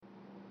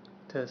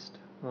Test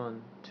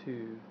 1,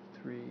 2,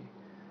 3,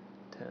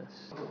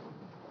 test.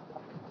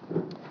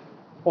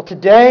 Well,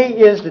 today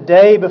is the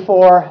day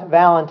before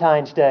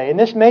Valentine's Day, and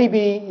this may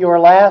be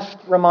your last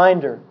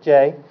reminder,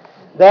 Jay,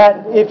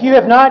 that if you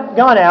have not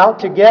gone out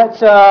to get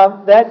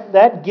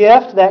that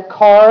gift, that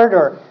card,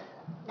 or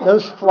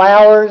those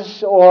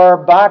flowers, or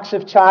box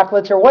of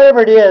chocolates, or whatever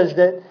it is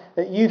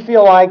that you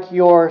feel like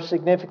your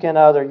significant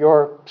other,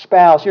 your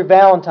spouse, your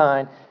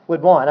Valentine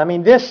would want. I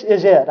mean, this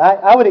is it.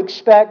 I would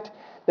expect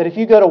that if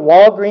you go to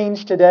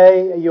Walgreens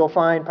today, you'll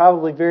find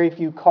probably very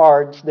few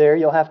cards there.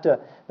 You'll have to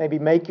maybe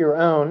make your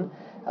own.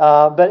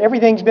 But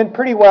everything's been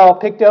pretty well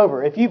picked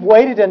over. If you've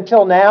waited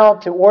until now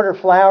to order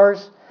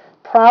flowers,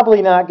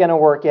 probably not going to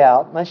work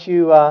out unless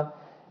you go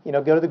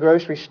to the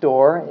grocery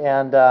store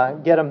and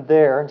get them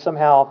there and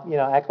somehow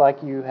act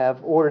like you have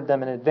ordered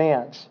them in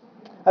advance.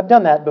 I've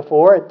done that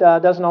before. It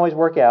doesn't always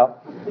work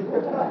out.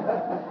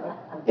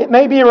 It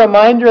may be a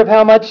reminder of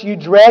how much you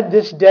dread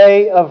this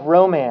day of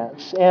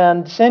romance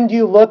and send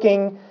you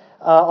looking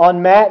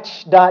on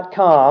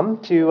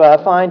Match.com to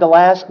find a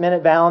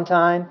last-minute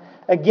Valentine.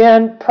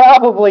 Again,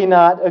 probably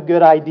not a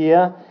good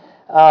idea.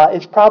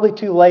 It's probably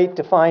too late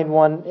to find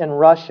one in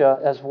Russia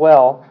as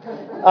well.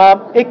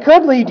 It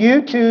could lead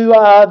you to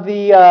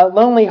the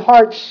Lonely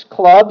Hearts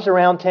clubs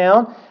around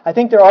town. I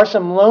think there are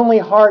some Lonely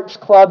Hearts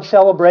Club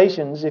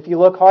celebrations. If you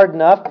look hard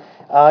enough,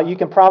 you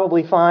can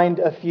probably find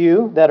a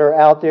few that are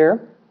out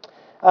there.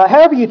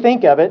 However you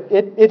think of it,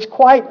 it's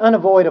quite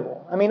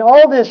unavoidable. I mean,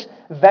 all this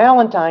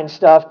Valentine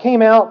stuff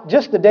came out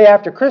just the day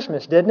after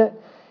Christmas, didn't it?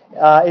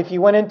 If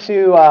you went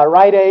into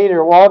Rite Aid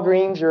or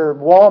Walgreens or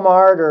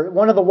Walmart or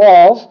one of the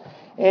walls,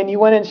 and you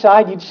went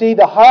inside, you'd see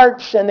the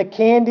hearts and the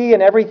candy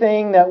and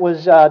everything that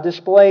was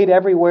displayed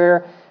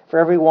everywhere for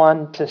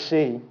everyone to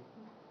see.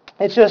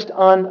 It's just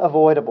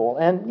unavoidable.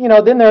 And,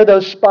 then there are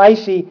those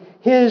spicy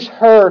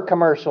his-her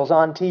commercials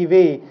on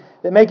TV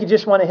that make you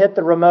just want to hit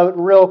the remote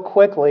real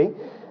quickly.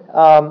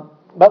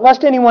 But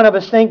lest any one of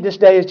us think this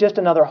day is just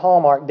another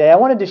Hallmark day, I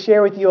wanted to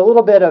share with you a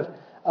little bit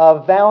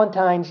of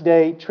Valentine's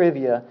Day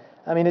trivia.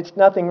 I mean, it's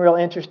nothing real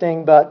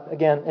interesting, but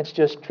again, it's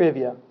just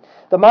trivia.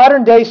 The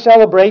modern day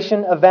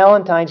celebration of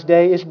Valentine's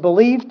Day is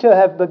believed to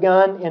have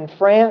begun in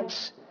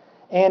France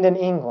and in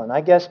England.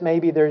 I guess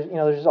maybe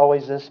there's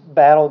always this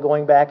battle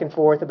going back and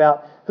forth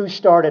about who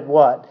started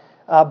what.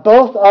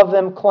 Both of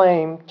them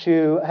claim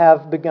to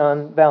have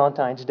begun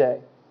Valentine's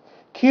Day.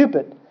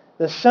 Cupid,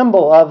 the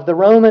symbol of the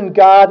Roman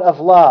god of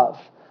love,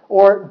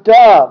 or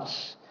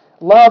doves,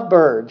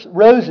 lovebirds,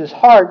 roses,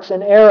 hearts,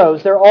 and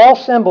arrows, they're all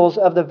symbols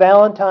of the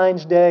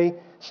Valentine's Day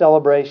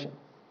celebration.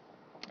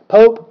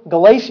 Pope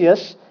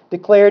Gelasius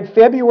declared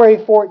February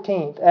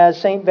 14th as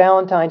St.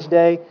 Valentine's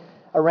Day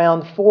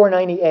around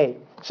 498.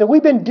 So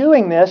we've been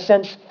doing this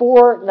since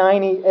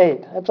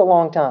 498. That's a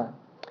long time.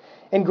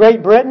 In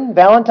Great Britain,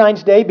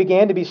 Valentine's Day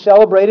began to be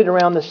celebrated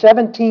around the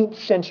 17th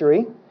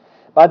century.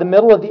 By the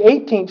middle of the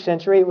 18th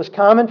century, it was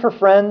common for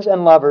friends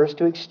and lovers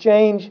to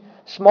exchange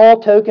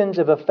small tokens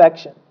of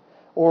affection,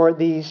 or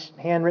these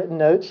handwritten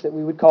notes that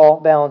we would call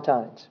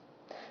Valentines.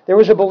 There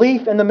was a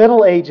belief in the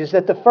Middle Ages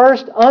that the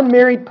first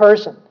unmarried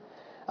person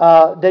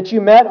that you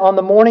met on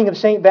the morning of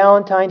St.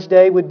 Valentine's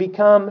Day would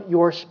become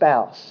your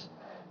spouse.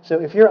 So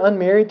if you're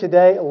unmarried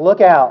today, look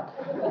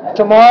out.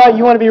 Tomorrow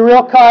you want to be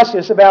real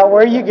cautious about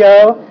where you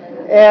go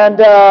and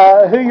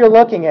who you're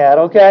looking at,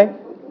 okay?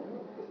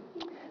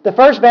 The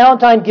first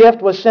Valentine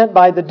gift was sent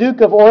by the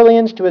Duke of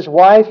Orleans to his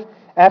wife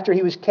after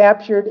he was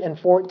captured in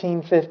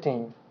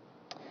 1415.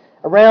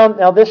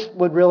 Now this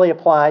would really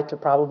apply to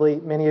probably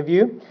many of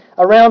you.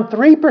 Around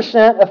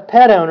 3% of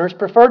pet owners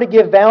prefer to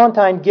give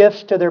Valentine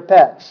gifts to their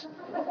pets,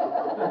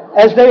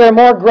 as they are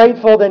more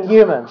grateful than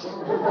humans.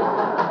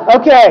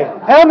 Okay,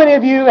 how many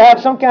of you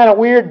have some kind of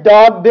weird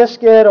dog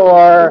biscuit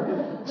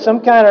or some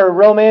kind of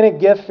romantic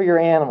gift for your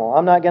animal?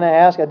 I'm not going to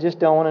ask, I just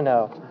don't want to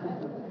know.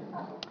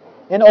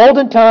 In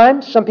olden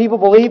times, some people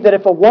believed that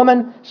if a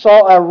woman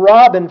saw a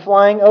robin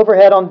flying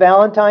overhead on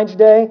Valentine's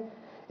Day,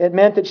 it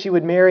meant that she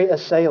would marry a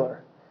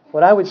sailor.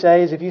 What I would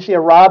say is if you see a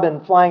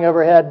robin flying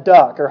overhead,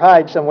 duck or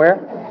hide somewhere.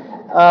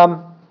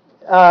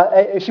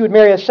 She would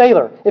marry a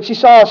sailor. If she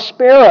saw a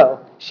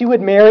sparrow, she would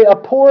marry a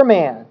poor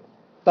man,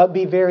 but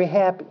be very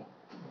happy.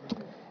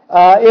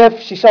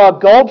 If she saw a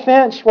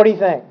goldfinch, what do you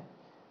think?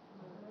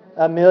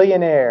 A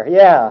millionaire,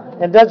 yeah.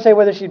 And it doesn't say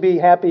whether she'd be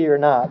happy or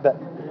not, but...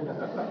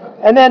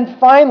 And then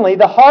finally,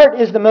 the heart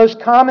is the most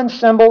common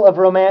symbol of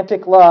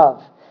romantic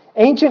love.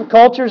 Ancient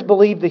cultures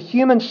believed the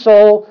human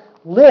soul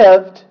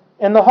lived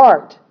in the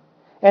heart,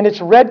 and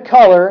its red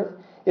color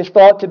is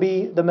thought to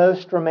be the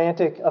most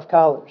romantic of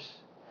colors.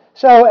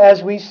 So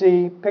as we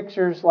see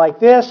pictures like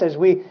this, as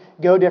we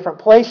go different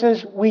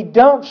places, we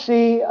don't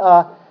see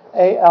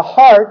a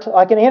heart,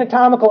 like an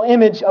anatomical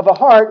image of a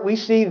heart. We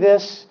see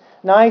this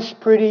nice,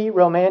 pretty,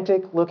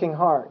 romantic-looking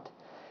heart.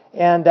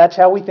 And that's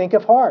how we think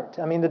of heart.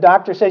 I mean, the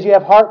doctor says you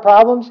have heart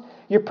problems.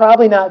 You're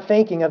probably not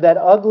thinking of that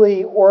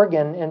ugly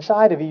organ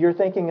inside of you. You're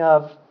thinking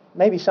of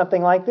maybe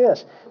something like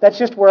this. That's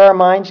just where our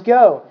minds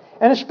go.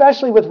 And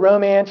especially with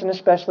romance and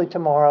especially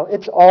tomorrow,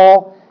 it's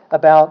all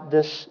about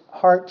this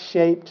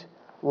heart-shaped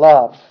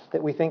love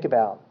that we think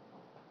about.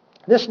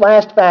 This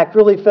last fact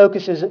really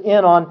focuses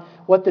in on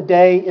what the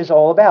day is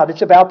all about.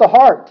 It's about the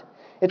heart.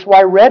 It's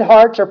why red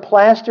hearts are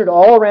plastered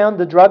all around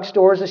the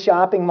drugstores, the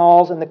shopping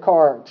malls, and the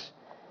cards.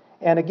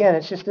 And again,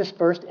 it's just this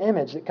first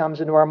image that comes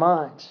into our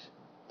minds.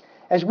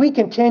 As we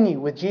continue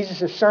with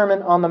Jesus'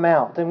 Sermon on the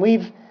Mount, and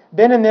we've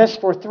been in this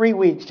for 3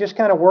 weeks, just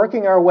kind of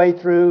working our way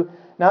through,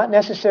 not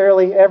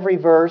necessarily every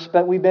verse,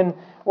 but we've been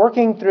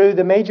working through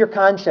the major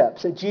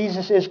concepts that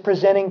Jesus is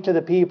presenting to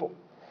the people.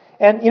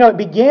 And, it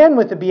began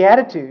with the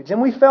Beatitudes,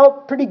 and we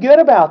felt pretty good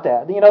about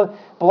that.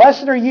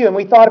 Blessed are you, and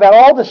we thought about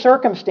all the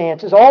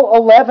circumstances, all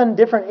 11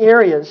 different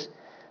areas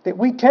that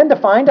we tend to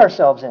find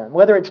ourselves in,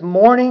 whether it's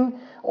mourning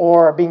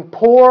or being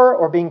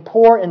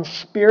poor in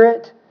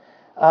spirit,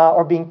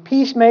 or being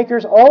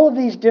peacemakers, all of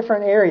these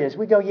different areas.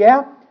 We go,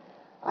 yeah,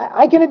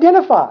 I can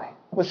identify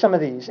with some of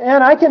these,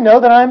 and I can know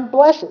that I'm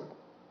blessed.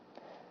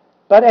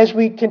 But as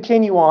we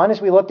continue on,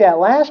 as we looked at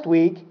last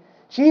week,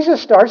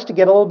 Jesus starts to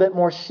get a little bit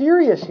more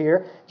serious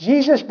here.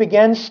 Jesus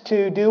begins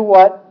to do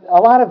what a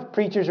lot of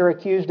preachers are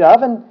accused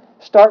of and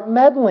start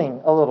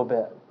meddling a little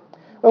bit.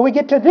 Well, we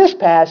get to this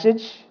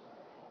passage,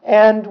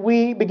 and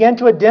we begin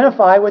to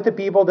identify with the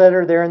people that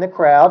are there in the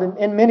crowd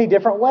in many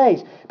different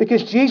ways,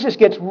 because Jesus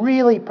gets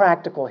really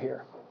practical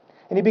here.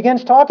 And he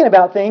begins talking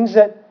about things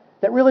that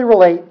really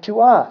relate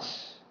to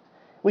us.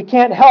 We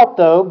can't help,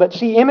 though, but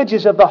see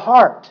images of the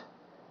heart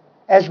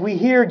as we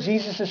hear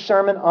Jesus'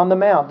 Sermon on the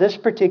Mount, this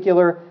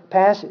particular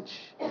passage.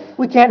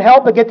 We can't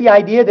help but get the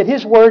idea that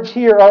his words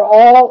here are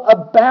all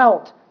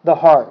about the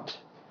heart,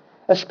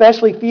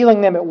 especially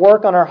feeling them at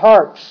work on our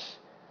hearts,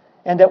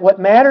 and that what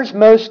matters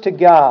most to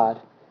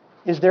God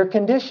is their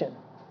condition,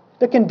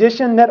 the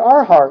condition that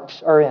our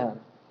hearts are in.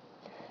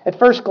 At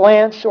first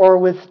glance, or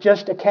with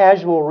just a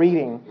casual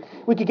reading,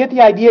 we could get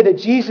the idea that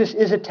Jesus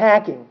is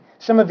attacking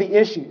some of the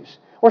issues,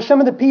 or some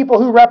of the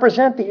people who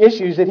represent the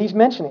issues that he's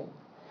mentioning.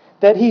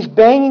 That he's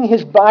banging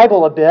his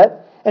Bible a bit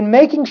and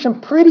making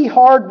some pretty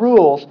hard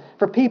rules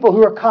for people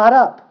who are caught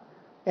up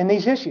in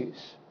these issues.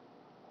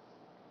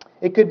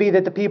 It could be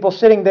that the people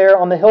sitting there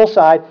on the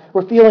hillside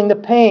were feeling the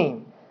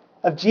pain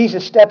of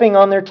Jesus stepping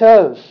on their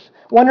toes,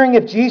 wondering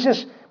if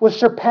Jesus was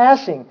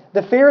surpassing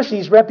the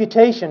Pharisees'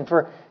 reputation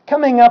for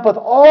coming up with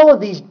all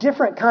of these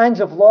different kinds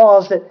of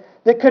laws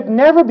that could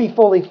never be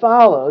fully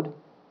followed,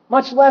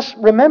 much less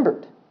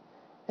remembered.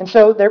 And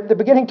so they're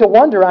beginning to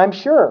wonder, I'm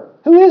sure,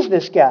 who is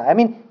this guy? I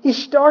mean, he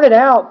started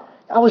out,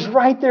 I was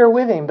right there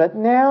with him, but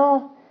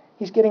now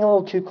he's getting a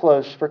little too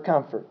close for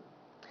comfort.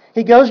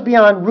 He goes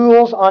beyond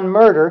rules on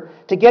murder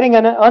to getting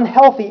an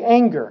unhealthy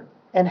anger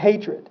and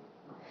hatred.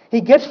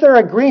 He gets their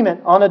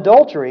agreement on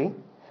adultery,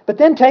 but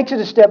then takes it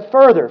a step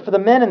further for the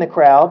men in the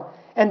crowd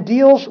and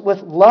deals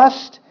with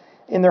lust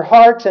in their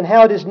hearts and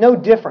how it is no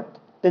different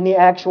than the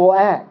actual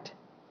act.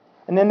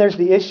 And then there's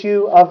the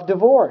issue of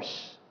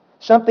divorce.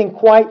 Something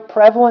quite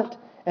prevalent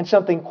and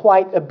something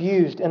quite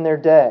abused in their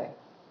day.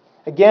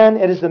 Again,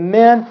 it is the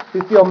men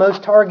who feel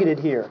most targeted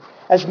here,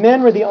 as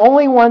men were the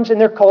only ones in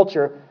their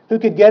culture who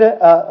could get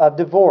a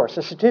divorce,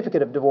 a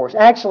certificate of divorce.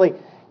 Actually,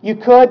 you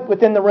could,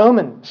 within the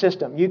Roman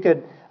system,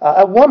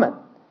 a woman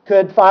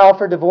could file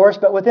for divorce,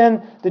 but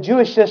within the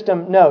Jewish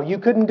system, no, you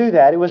couldn't do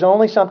that. It was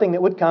only something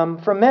that would come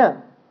from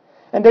men.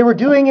 And they were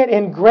doing it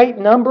in great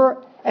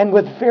number and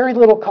with very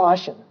little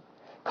caution,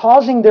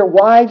 causing their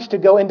wives to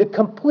go into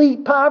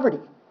complete poverty.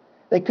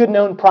 They couldn't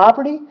own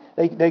property.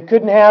 They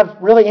couldn't have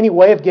really any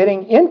way of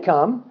getting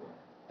income.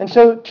 And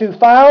so to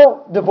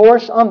file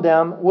divorce on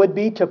them would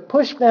be to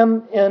push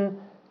them into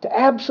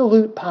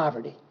absolute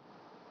poverty.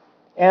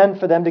 And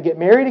for them to get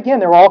married again,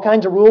 there were all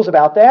kinds of rules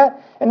about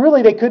that. And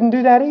really they couldn't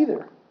do that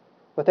either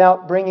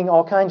without bringing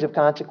all kinds of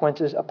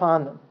consequences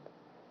upon them.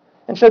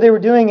 And so they were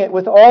doing it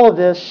with all of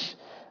this,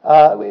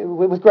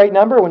 with great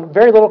number and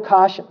very little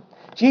caution.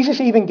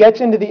 Jesus even gets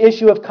into the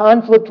issue of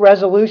conflict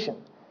resolution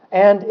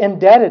and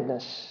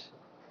indebtedness.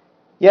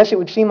 Yes, it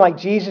would seem like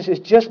Jesus is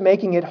just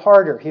making it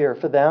harder here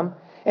for them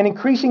and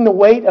increasing the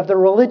weight of the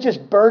religious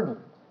burden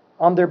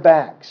on their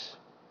backs.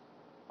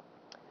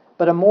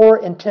 But a more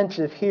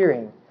intensive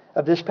hearing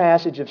of this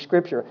passage of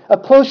Scripture, a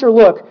closer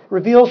look,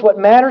 reveals what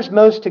matters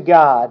most to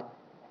God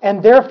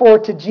and therefore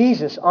to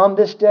Jesus on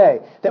this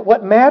day. That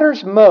what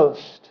matters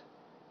most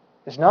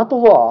is not the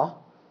law,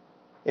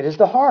 it is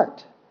the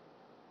heart.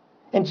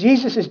 And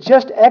Jesus is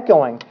just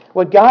echoing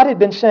what God had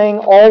been saying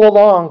all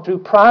along through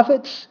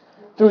prophets,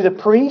 through the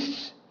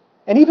priests,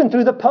 and even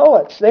through the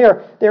poets. They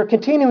are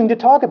continuing to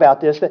talk about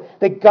this,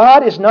 that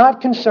God is not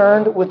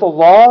concerned with the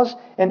laws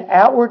and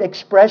outward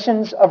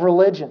expressions of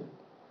religion,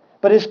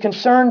 but is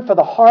concerned for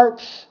the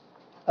hearts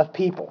of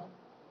people.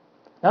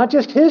 Not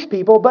just His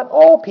people, but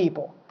all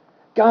people.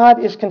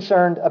 God is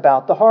concerned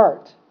about the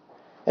heart.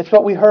 It's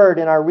what we heard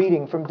in our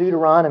reading from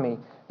Deuteronomy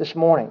this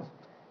morning.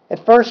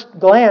 At first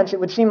glance, it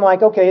would seem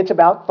like, okay, it's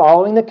about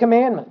following the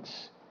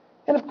commandments.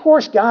 And of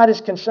course, God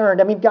is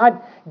concerned. I mean,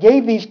 God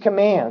gave these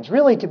commands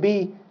really to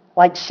be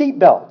like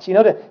seatbelts,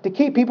 to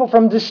keep people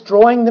from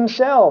destroying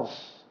themselves.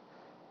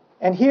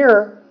 And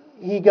here,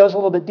 He goes a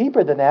little bit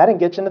deeper than that and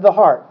gets into the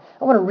heart.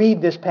 I want to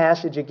read this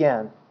passage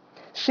again.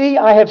 See,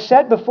 I have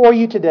set before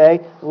you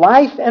today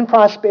life and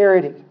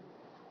prosperity,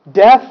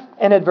 death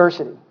and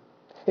adversity.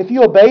 If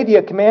you obey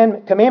the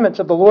commandments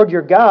of the Lord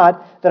your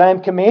God that I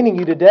am commanding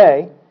you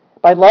today,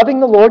 by loving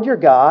the Lord your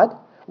God,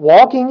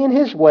 walking in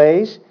His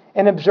ways,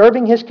 and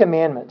observing His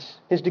commandments,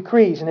 His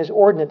decrees, and His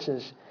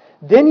ordinances,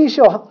 then you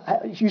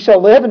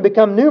shall live and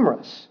become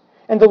numerous,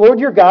 and the Lord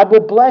your God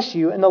will bless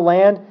you in the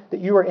land that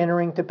you are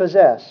entering to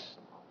possess.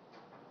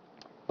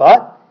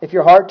 But if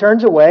your heart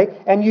turns away,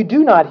 and you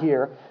do not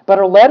hear, but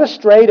are led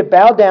astray to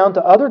bow down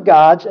to other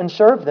gods and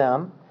serve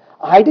them,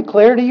 I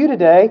declare to you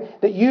today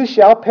that you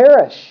shall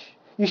perish.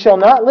 You shall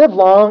not live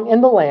long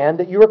in the land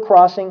that you are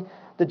crossing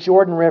the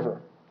Jordan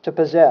River to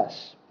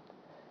possess.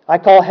 I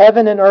call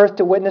heaven and earth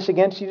to witness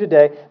against you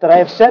today that I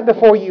have set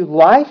before you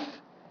life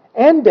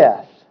and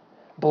death,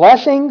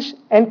 blessings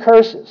and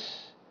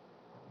curses.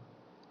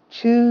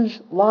 Choose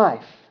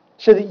life,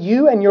 so that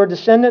you and your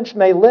descendants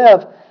may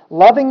live,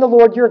 loving the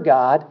Lord your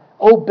God,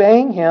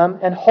 obeying Him,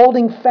 and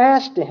holding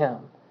fast to Him.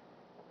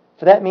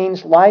 For that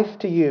means life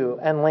to you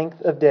and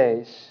length of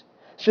days,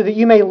 so that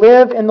you may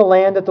live in the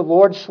land that the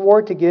Lord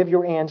swore to give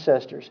your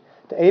ancestors,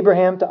 to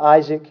Abraham, to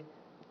Isaac,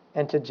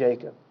 and to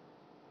Jacob.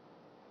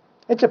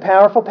 It's a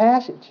powerful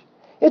passage.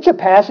 It's a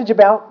passage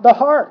about the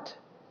heart.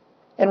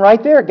 And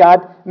right there,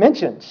 God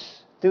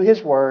mentions through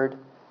His Word,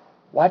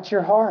 watch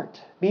your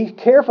heart. Be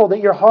careful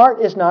that your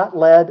heart is not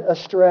led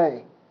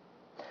astray.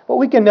 What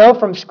we can know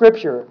from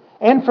Scripture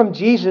and from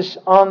Jesus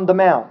on the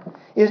Mount,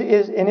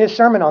 is in His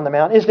Sermon on the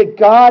Mount, is that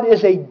God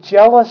is a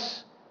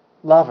jealous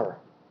lover.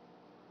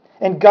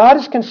 And God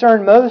is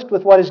concerned most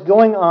with what is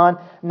going on,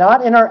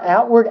 not in our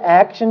outward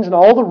actions and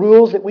all the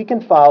rules that we can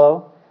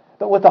follow,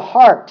 but with the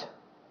heart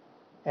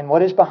and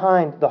what is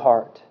behind the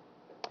heart.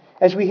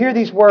 As we hear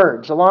these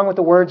words, along with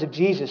the words of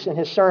Jesus in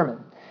His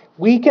sermon,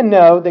 we can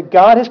know that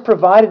God has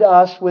provided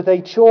us with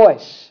a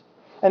choice,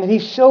 and that He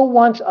so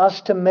wants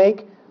us to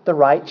make the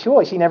right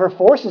choice. He never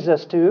forces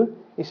us to.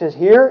 He says,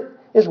 here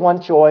is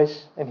one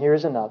choice, and here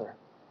is another.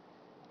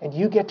 And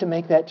you get to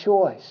make that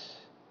choice.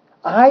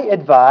 I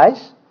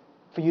advise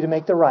for you to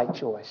make the right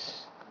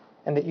choice,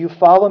 and that you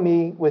follow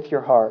me with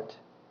your heart.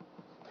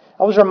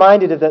 I was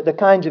reminded of the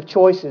kinds of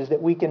choices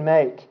that we can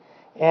make,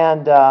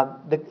 and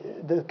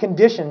the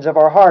conditions of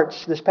our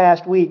hearts this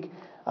past week.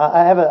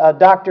 I have a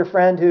doctor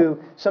friend who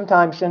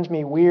sometimes sends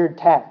me weird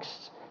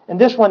texts, and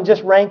this one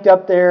just ranked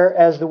up there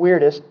as the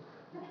weirdest.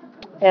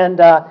 And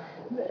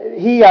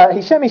he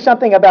sent me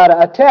something about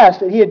a test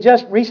that he had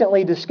just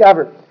recently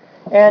discovered,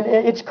 and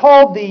it's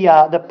called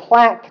the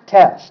plaque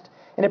test,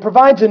 and it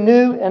provides a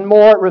new and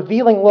more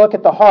revealing look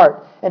at the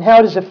heart and how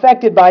it is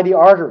affected by the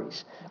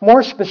arteries.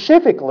 More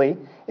specifically,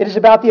 it is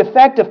about the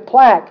effect of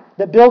plaque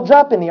that builds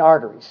up in the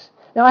arteries.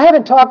 Now, I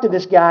haven't talked to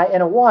this guy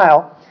in a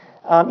while.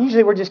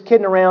 Usually we're just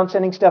kidding around,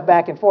 sending stuff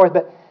back and forth.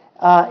 But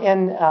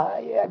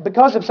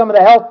because of some of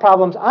the health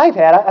problems I've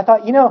had, I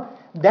thought,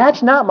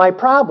 that's not my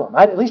problem.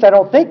 At least I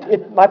don't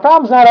think my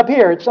problem's not up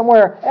here. It's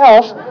somewhere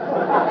else.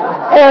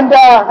 And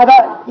I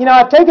thought,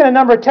 I've taken a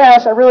number of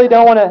tests. I really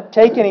don't want to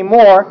take any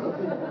more.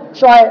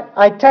 So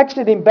I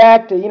texted him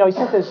back to, he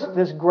sent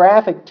this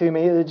graphic to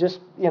me that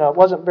just, it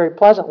wasn't very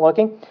pleasant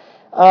looking.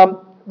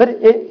 But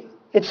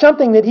it's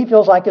something that he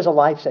feels like is a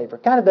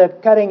lifesaver, kind of the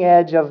cutting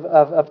edge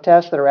of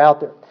tests that are out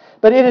there.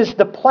 But it is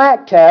the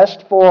plaque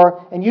test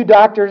for, and you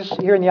doctors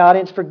here in the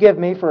audience, forgive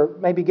me for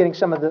maybe getting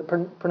some of the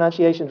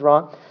pronunciations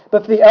wrong,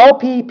 but the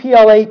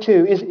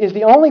LP-PLA2 is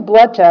the only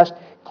blood test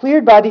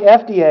cleared by the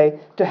FDA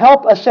to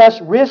help assess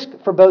risk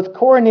for both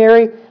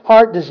coronary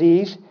heart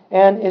disease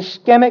and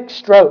ischemic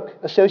stroke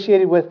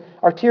associated with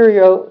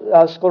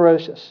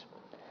arteriosclerosis.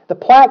 The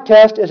plaque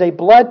test is a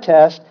blood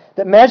test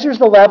that measures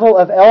the level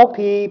of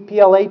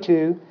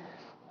LP-PLA2,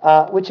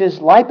 which is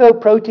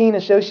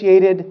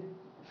lipoprotein-associated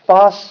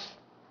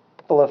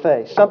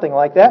phospholipase, something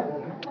like that,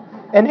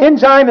 an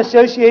enzyme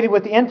associated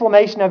with the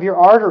inflammation of your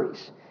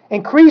arteries.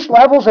 Increased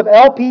levels of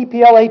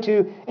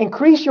LP-PLA2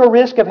 increase your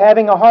risk of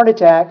having a heart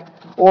attack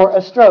or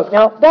a stroke.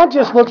 Now, that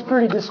just looks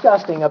pretty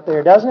disgusting up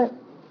there, doesn't it?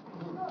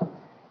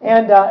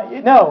 And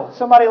no,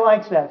 somebody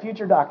likes that,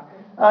 future doctor.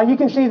 You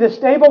can see the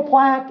stable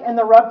plaque and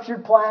the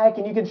ruptured plaque,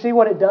 and you can see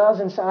what it does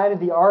inside of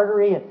the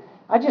artery. And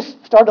I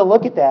just started to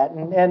look at that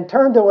and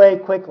turned away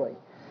quickly.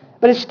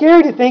 But it's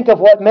scary to think of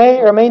what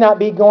may or may not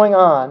be going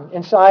on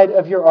inside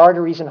of your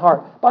arteries and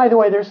heart. By the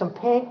way, there's some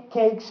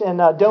pancakes and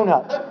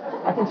donuts.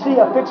 I can see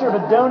a picture of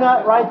a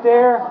donut right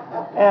there,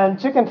 and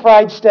chicken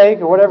fried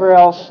steak or whatever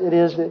else it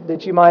is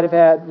that you might have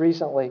had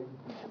recently.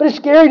 But it's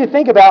scary to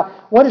think about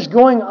what is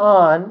going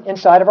on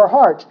inside of our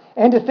hearts,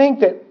 and to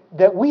think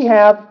that we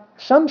have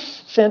some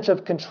sense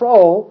of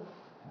control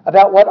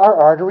about what our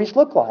arteries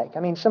look like. I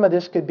mean, some of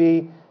this could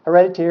be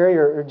hereditary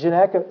or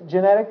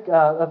genetic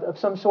of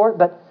some sort,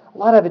 but a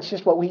lot of it's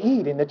just what we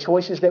eat and the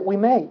choices that we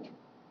make.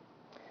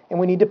 And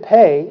we need to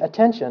pay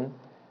attention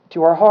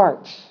to our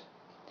hearts.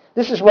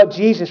 This is what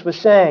Jesus was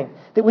saying,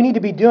 that we need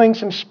to be doing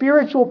some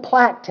spiritual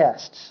plaque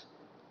tests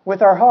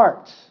with our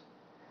hearts.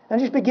 And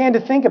I just began to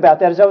think about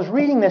that as I was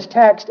reading this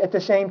text at the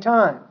same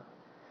time.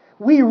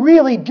 We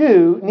really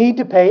do need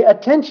to pay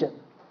attention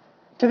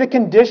to the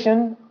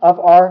condition of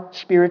our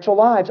spiritual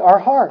lives, our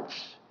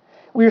hearts.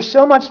 We are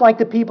so much like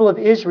the people of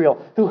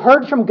Israel who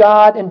heard from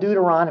God in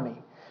Deuteronomy.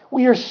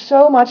 We are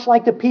so much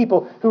like the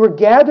people who were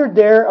gathered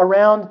there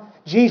around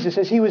Jesus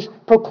as He was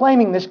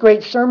proclaiming this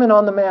great Sermon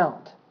on the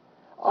Mount.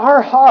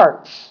 Our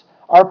hearts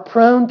are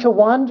prone to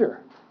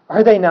wander,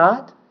 are they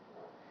not?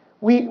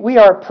 We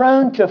are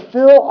prone to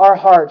fill our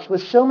hearts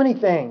with so many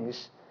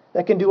things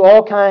that can do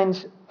all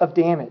kinds of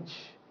damage.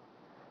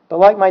 But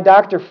like my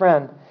doctor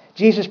friend,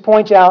 Jesus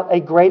points out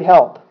a great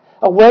help,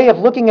 a way of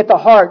looking at the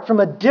heart from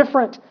a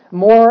different,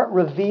 more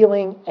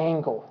revealing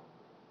angle.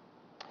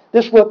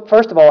 This look,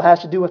 first of all,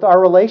 has to do with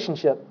our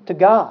relationship to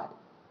God.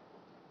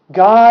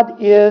 God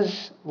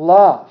is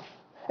love.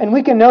 And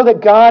we can know that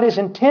God is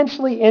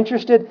intensely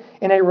interested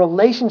in a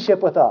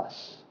relationship with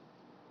us.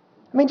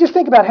 I mean, just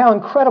think about how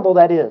incredible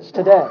that is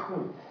today.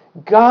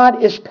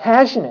 God is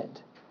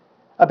passionate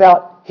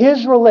about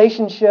His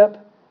relationship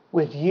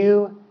with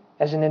you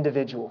as an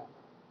individual.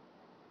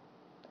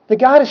 That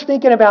God is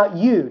thinking about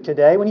you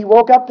today. When you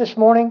woke up this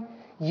morning,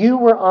 you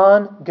were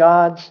on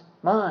God's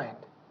mind.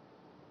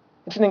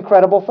 It's an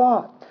incredible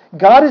thought.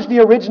 God is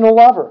the original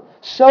lover,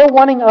 so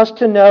wanting us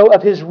to know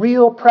of His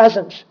real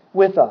presence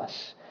with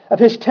us, of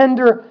His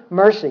tender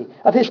mercy,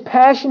 of His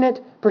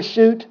passionate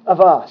pursuit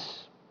of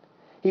us.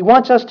 He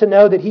wants us to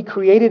know that He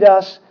created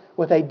us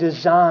with a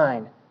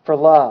design for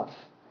love,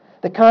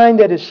 the kind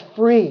that is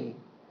free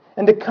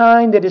and the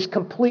kind that is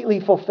completely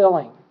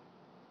fulfilling.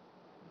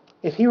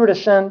 If He were to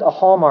send a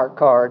Hallmark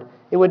card,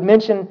 it would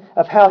mention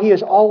of how He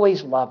has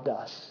always loved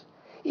us,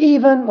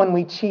 even when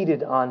we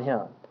cheated on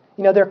Him.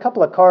 You know, there are a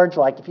couple of cards,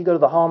 like if you go to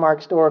the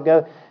Hallmark store,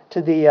 go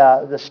to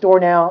the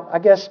store now, I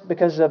guess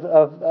because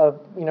of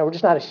we're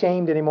just not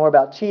ashamed anymore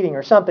about cheating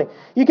or something.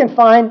 You can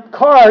find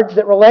cards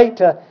that relate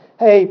to,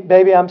 hey,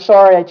 baby, I'm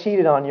sorry I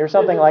cheated on you, or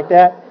something like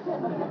that.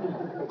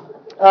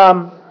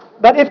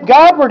 But if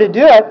God were to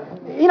do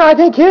it, I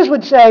think His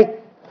would say,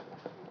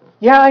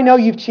 yeah, I know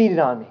you've cheated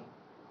on me.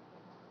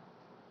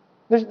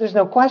 There's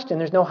no question.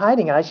 There's no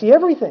hiding it. I see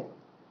everything.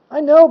 I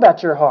know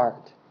about your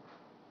heart.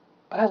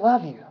 But I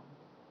love you.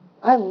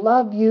 I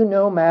love you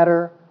no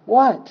matter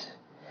what.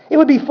 It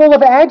would be full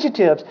of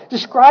adjectives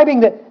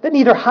describing that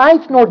neither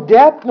height nor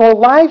depth, nor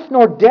life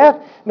nor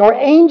death, nor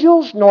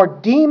angels nor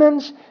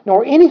demons,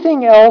 nor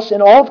anything else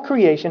in all of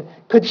creation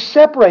could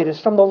separate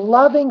us from the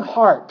loving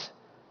heart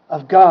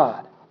of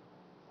God.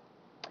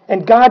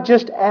 And God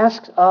just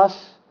asks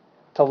us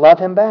to love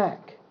Him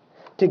back,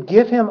 to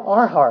give Him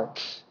our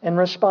hearts in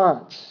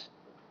response.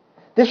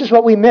 This is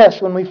what we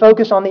miss when we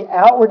focus on the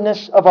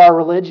outwardness of our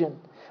religion,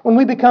 when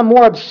we become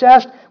more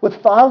obsessed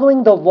with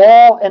following the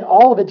law and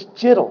all of its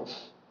jittles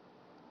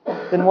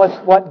than with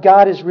what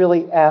God is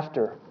really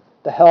after,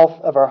 the health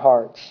of our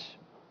hearts.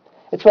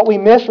 It's what we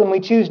miss when we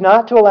choose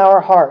not to allow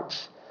our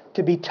hearts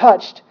to be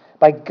touched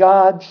by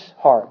God's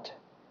heart,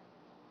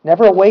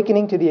 never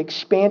awakening to the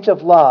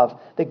expansive love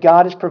that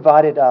God has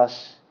provided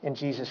us in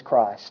Jesus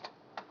Christ.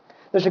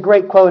 There's a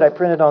great quote I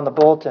printed on the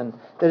bulletin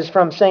that is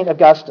from St.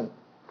 Augustine.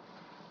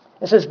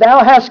 It says,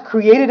 "Thou hast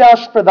created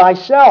us for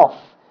Thyself,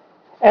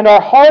 and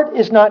our heart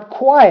is not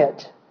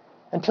quiet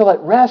until it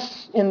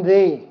rests in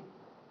Thee."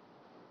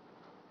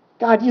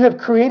 God, You have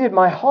created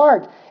my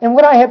heart. And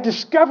what I have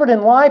discovered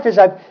in life as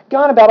I've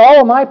gone about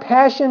all of my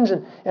passions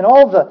and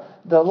all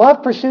the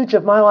love pursuits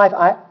of my life,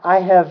 I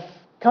have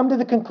come to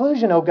the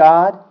conclusion, oh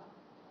God,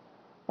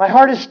 my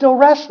heart is still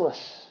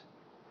restless.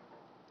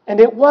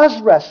 And it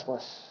was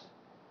restless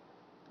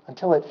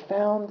until it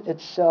found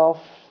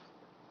itself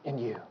in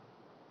You.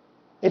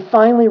 It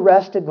finally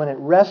rested when it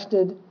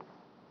rested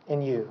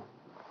in You.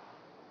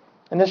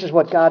 And this is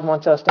what God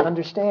wants us to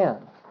understand.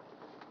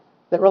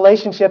 That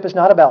relationship is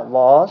not about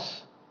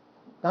laws.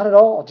 Not at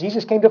all.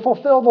 Jesus came to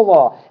fulfill the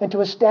law and to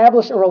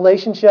establish a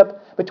relationship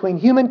between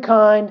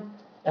humankind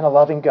and a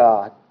loving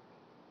God.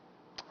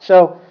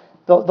 So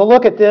the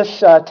look at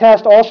this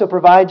test also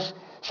provides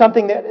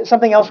something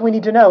else we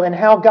need to know, and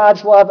how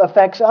God's love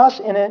affects us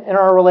in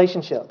our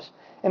relationships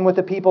and with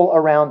the people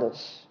around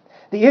us.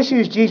 The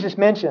issues Jesus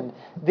mentioned,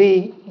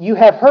 you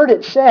have heard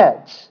it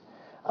said,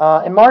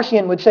 and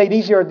Marcion would say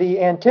these are the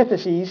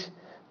antitheses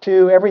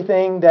to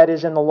everything that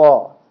is in the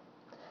law.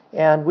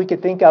 And we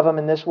could think of them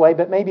in this way,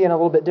 but maybe in a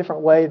little bit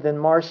different way than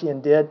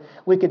Marcion did.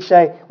 We could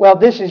say, well,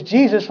 this is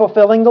Jesus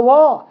fulfilling the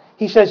law.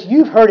 He says,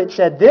 you've heard it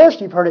said this,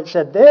 you've heard it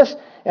said this,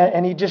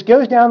 and he just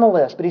goes down the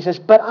list. But he says,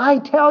 but I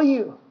tell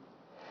you,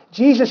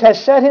 Jesus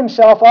has set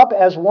Himself up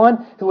as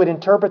one who would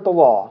interpret the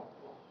law.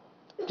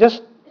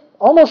 Just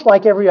almost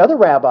like every other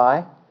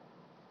rabbi,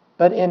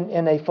 but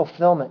in a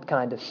fulfillment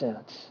kind of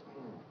sense.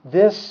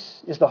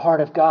 This is the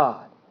heart of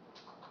God.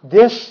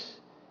 This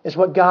is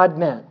what God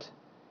meant.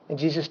 And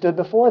Jesus stood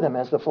before them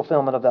as the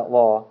fulfillment of that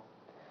law.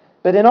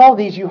 But in all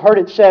these, you heard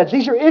it said,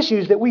 these are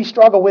issues that we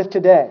struggle with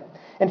today.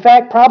 In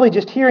fact, probably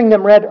just hearing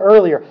them read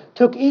earlier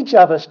took each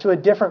of us to a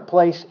different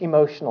place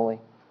emotionally.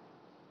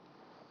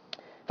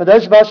 For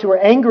those of us who are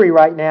angry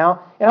right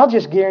now, and I'll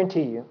just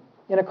guarantee you,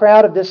 in a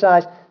crowd of this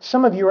size,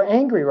 some of you are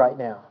angry right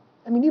now.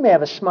 I mean, you may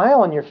have a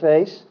smile on your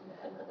face,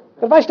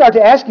 But if I start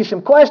to ask you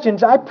some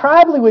questions, I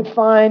probably would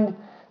find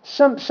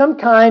some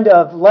kind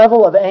of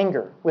level of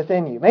anger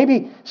within you.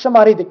 Maybe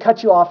somebody that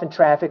cut you off in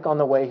traffic on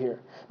the way here.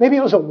 Maybe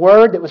it was a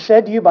word that was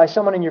said to you by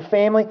someone in your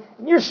family,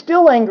 and you're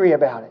still angry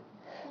about it.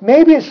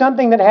 Maybe it's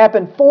something that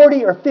happened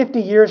 40 or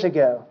 50 years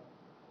ago.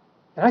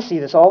 And I see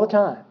this all the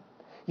time.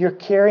 You're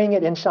carrying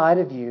it inside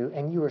of you,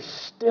 and you are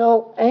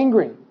still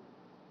angry.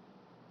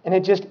 And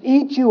it just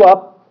eats you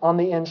up on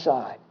the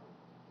inside.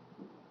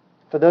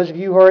 For those of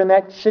you who are in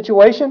that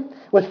situation,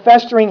 with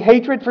festering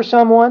hatred for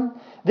someone,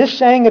 this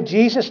saying of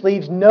Jesus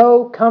leaves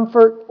no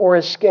comfort or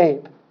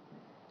escape.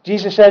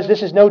 Jesus says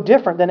this is no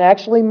different than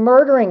actually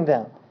murdering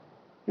them,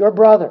 your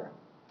brother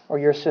or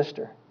your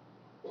sister.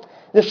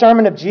 This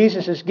sermon of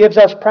Jesus gives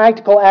us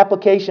practical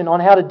application on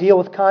how to deal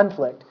with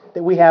conflict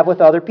that we have with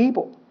other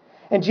people.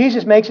 And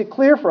Jesus makes it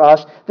clear for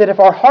us that if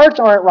our hearts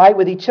aren't right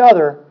with each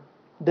other,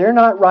 they're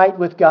not right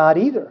with God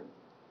either.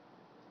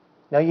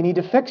 Now you need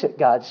to fix it,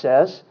 God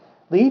says.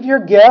 Leave your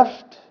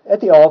gift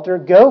at the altar,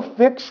 go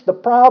fix the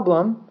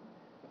problem,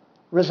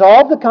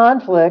 resolve the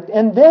conflict,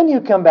 and then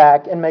you come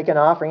back and make an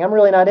offering. I'm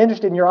really not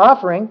interested in your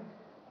offering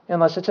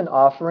unless it's an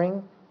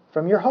offering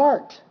from your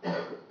heart.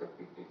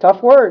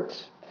 Tough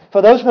words.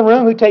 For those in the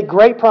room who take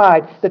great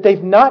pride that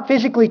they've not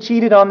physically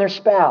cheated on their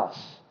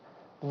spouse,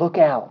 look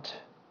out.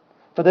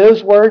 For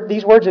these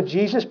words of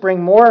Jesus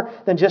bring more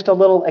than just a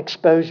little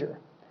exposure.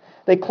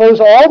 They close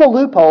all the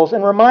loopholes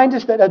and remind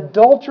us that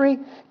adultery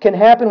can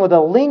happen with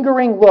a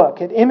lingering look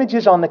at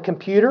images on the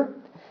computer,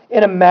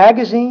 in a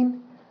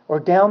magazine, or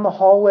down the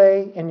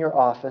hallway in your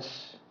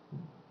office.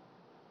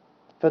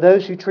 For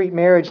those who treat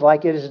marriage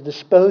like it is a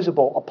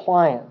disposable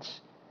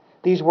appliance,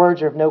 these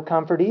words are of no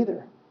comfort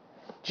either.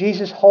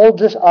 Jesus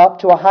holds us up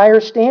to a higher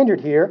standard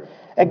here,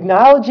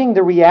 acknowledging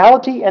the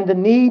reality and the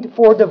need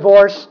for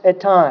divorce at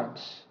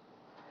times,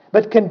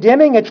 but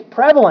condemning its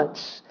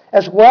prevalence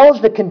as well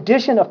as the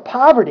condition of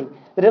poverty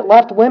that it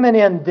left women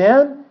in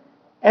then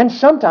and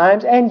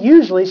sometimes and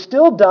usually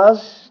still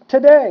does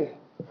today.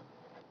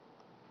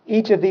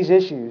 Each of these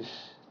issues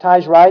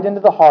ties right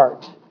into the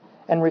heart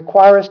and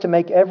require us to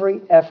make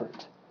every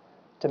effort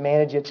to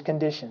manage its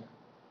condition.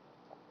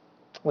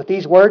 With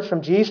these words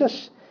from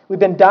Jesus, we've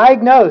been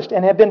diagnosed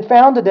and have been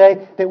found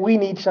today that we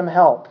need some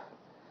help.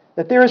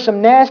 That there is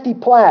some nasty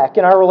plaque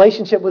in our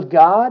relationship with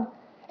God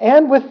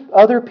and with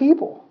other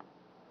people.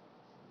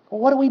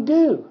 Well, what do we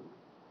do?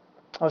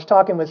 I was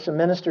talking with some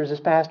ministers this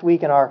past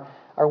week in our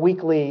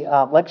weekly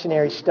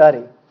lectionary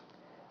study.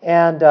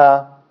 And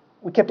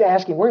we kept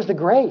asking, where's the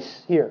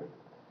grace here?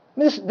 I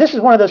mean, this is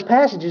one of those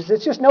passages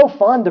that's just no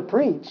fun to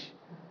preach.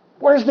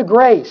 Where's the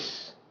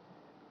grace?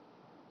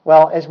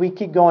 Well, as we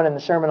keep going in the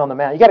Sermon on the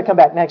Mount, you got to come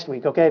back next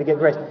week, okay, to get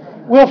grace.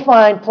 We'll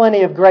find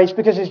plenty of grace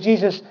because as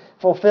Jesus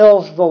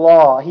fulfills the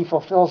law, He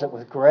fulfills it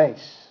with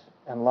grace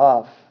and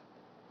love.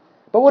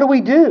 But what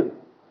do?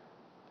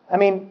 I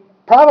mean,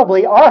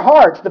 probably our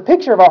hearts, the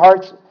picture of our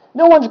hearts,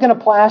 no one's going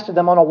to plaster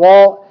them on a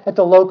wall at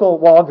the local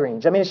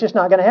Walgreens. I mean, it's just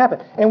not going to happen.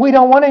 And we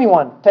don't want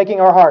anyone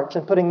taking our hearts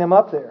and putting them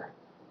up there.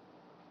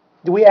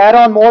 Do we add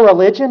on more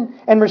religion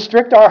and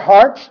restrict our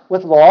hearts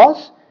with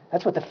laws?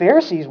 That's what the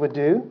Pharisees would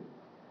do.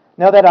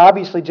 No, that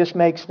obviously just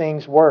makes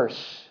things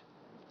worse.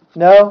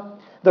 No,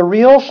 the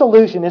real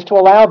solution is to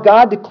allow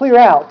God to clear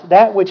out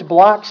that which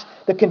blocks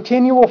the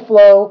continual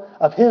flow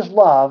of His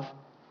love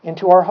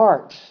into our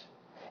hearts.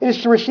 It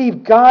is to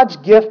receive God's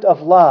gift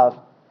of love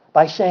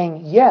by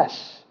saying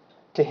yes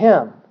to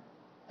Him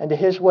and to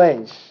His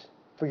ways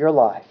for your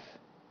life.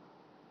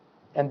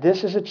 And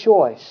this is a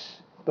choice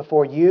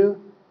before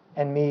you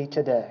and me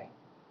today.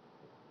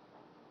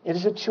 It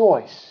is a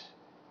choice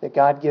that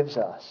God gives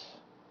us.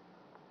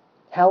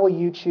 How will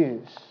you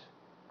choose?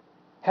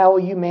 How will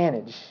you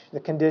manage the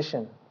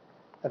condition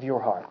of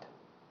your heart?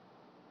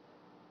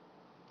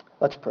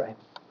 Let's pray.